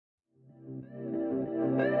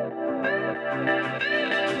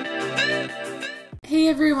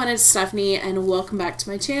everyone, it's Stephanie and welcome back to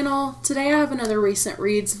my channel. Today I have another recent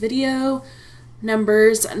reads video,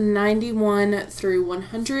 numbers 91 through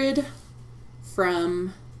 100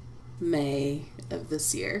 from May of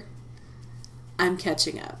this year. I'm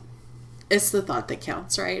catching up. It's the thought that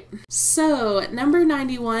counts, right? So, number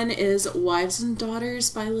 91 is Wives and Daughters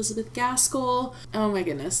by Elizabeth Gaskell. Oh my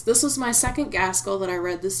goodness, this was my second Gaskell that I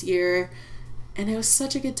read this year, and it was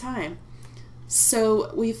such a good time.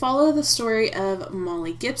 So, we follow the story of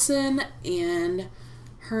Molly Gibson, and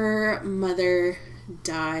her mother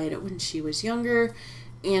died when she was younger,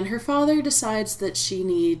 and her father decides that she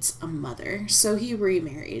needs a mother, so he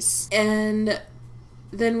remarries. And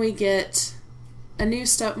then we get a new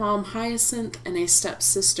stepmom, Hyacinth, and a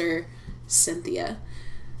stepsister, Cynthia.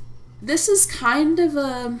 This is kind of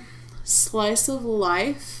a slice of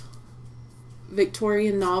life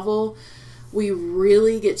Victorian novel. We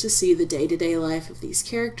really get to see the day-to-day life of these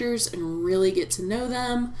characters and really get to know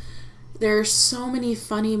them. There are so many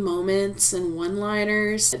funny moments and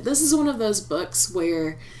one-liners. This is one of those books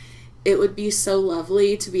where it would be so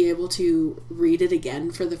lovely to be able to read it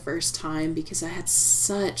again for the first time because I had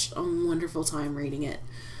such a wonderful time reading it.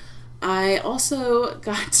 I also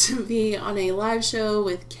got to be on a live show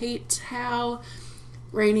with Kate Howe,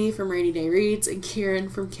 Rainey from Rainy Day Reads, and Kieran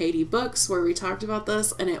from Katie Books, where we talked about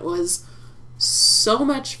this, and it was so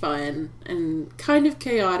much fun and kind of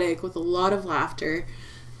chaotic with a lot of laughter.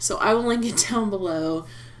 So I will link it down below.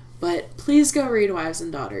 But please go read Wives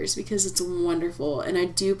and Daughters because it's wonderful, and I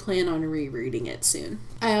do plan on rereading it soon.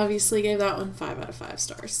 I obviously gave that one 5 out of 5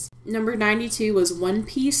 stars. Number 92 was One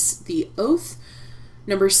Piece, The Oath.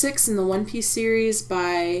 Number 6 in the One Piece series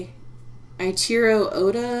by Eiichiro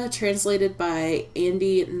Oda, translated by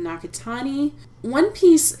Andy Nakatani. One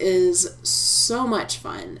Piece is so much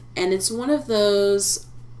fun, and it's one of those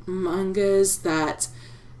mangas that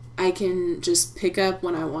I can just pick up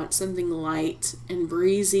when I want something light and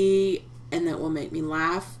breezy and that will make me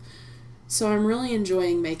laugh. So I'm really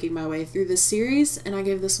enjoying making my way through this series, and I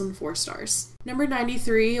gave this one 4 stars. Number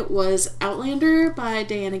 93 was Outlander by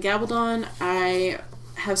Diana Gabaldon. I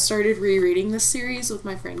have started rereading this series with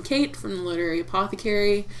my friend Kate from the Literary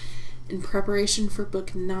Apothecary in preparation for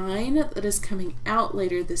book 9 that is coming out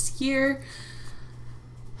later this year.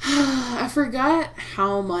 I forgot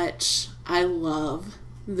how much I love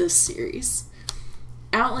this series.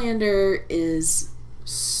 Outlander is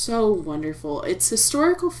so wonderful. It's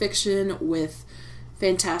historical fiction with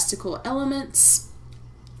fantastical elements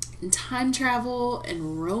and time travel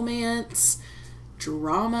and romance,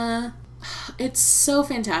 drama. It's so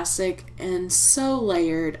fantastic and so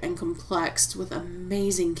layered and complex with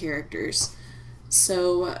amazing characters.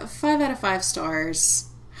 So 5 out of 5 stars.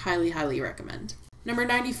 Highly, highly recommend. Number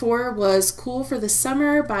 94 was Cool for the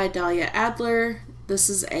Summer by Dahlia Adler. This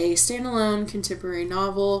is a standalone contemporary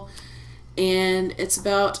novel, and it's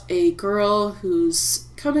about a girl who's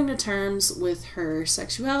coming to terms with her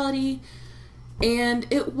sexuality, and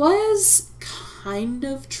it was kind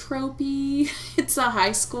of tropey. It's a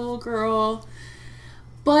high school girl,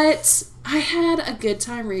 but I had a good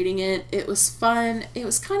time reading it. It was fun. It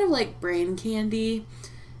was kind of like brain candy,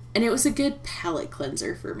 and it was a good palate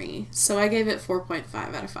cleanser for me, so I gave it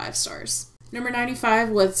 4.5 out of 5 stars. Number 95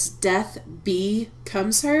 was Death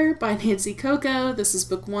Becomes Her by Nancy Coco. This is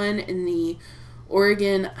book 1 in the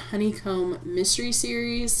Oregon Honeycomb Mystery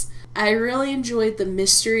Series. I really enjoyed the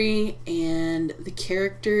mystery and the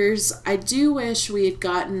characters. I do wish we had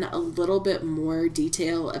gotten a little bit more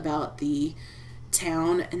detail about the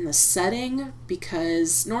town and the setting,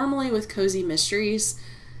 because normally with cozy mysteries,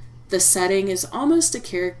 the setting is almost a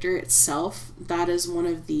character itself. That is one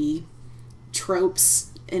of the tropes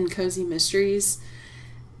in cozy mysteries,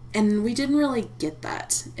 and we didn't really get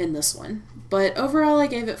that in this one. But overall I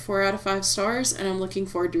gave it 4 out of 5 stars, and I'm looking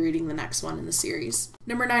forward to reading the next one in the series.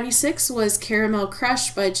 Number 96 was Caramel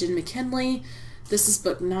Crush by Jen McKinley. This is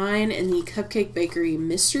book 9 in the Cupcake Bakery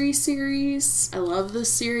Mystery Series. I love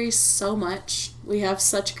this series so much. We have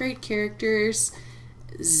such great characters,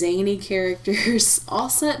 zany characters, all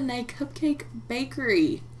set in a cupcake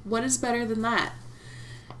bakery. What is better than that?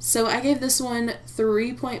 So I gave this one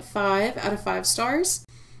 3.5 out of 5 stars.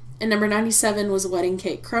 And number 97 was Wedding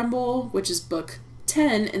Cake Crumble, which is book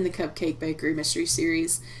 10 in the Cupcake Bakery Mystery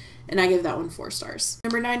Series, and I gave that one 4 stars.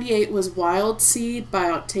 Number 98 was Wild Seed by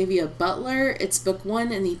Octavia Butler. It's book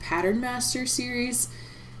 1 in the Pattern Master series.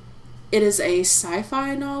 It is a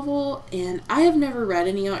sci-fi novel, and I have never read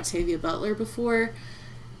any Octavia Butler before,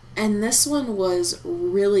 and this one was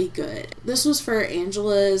really good. This was for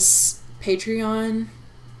Angela's Patreon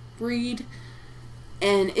read,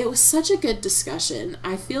 and it was such a good discussion.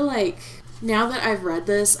 I feel like Now that I've read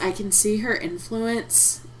this, I can see her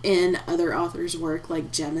influence in other authors' work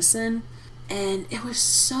like Jemison, and it was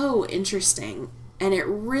so interesting, and it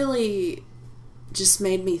really just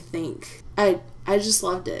made me think. I just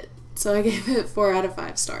loved it, so I gave it 4 out of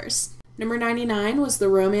 5 stars. Number 99 was The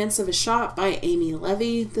Romance of a Shop by Amy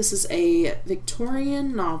Levy. This is a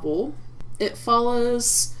Victorian novel. It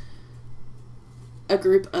follows a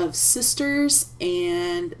group of sisters,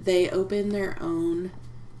 and they open their own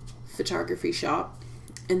photography shop,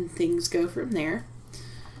 and things go from there.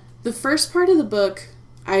 The first part of the book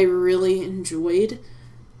I really enjoyed.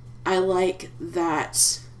 I like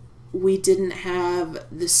that we didn't have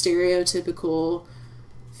the stereotypical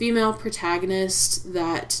female protagonist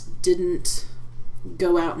that didn't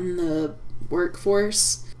go out in the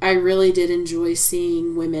workforce. I really did enjoy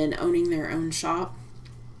seeing women owning their own shop.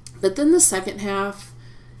 But then the second half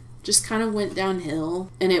just kind of went downhill,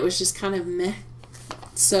 and it was just kind of meh.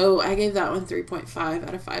 So I gave that one 3.5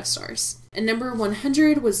 out of 5 stars. And number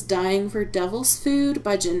 100 was Dying for Devil's Food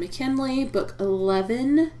by Jen McKinley, book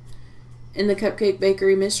 11 in the Cupcake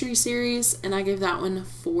Bakery Mystery Series, and I gave that one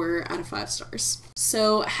 4 out of 5 stars.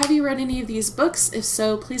 So have you read any of these books? If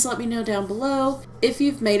so, please let me know down below. If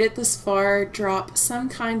you've made it this far, drop some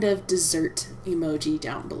kind of dessert emoji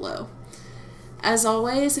down below. As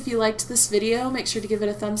always, if you liked this video, make sure to give it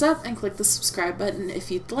a thumbs up and click the subscribe button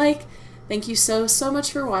if you'd like. Thank you so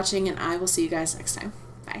much for watching, and I will see you guys next time.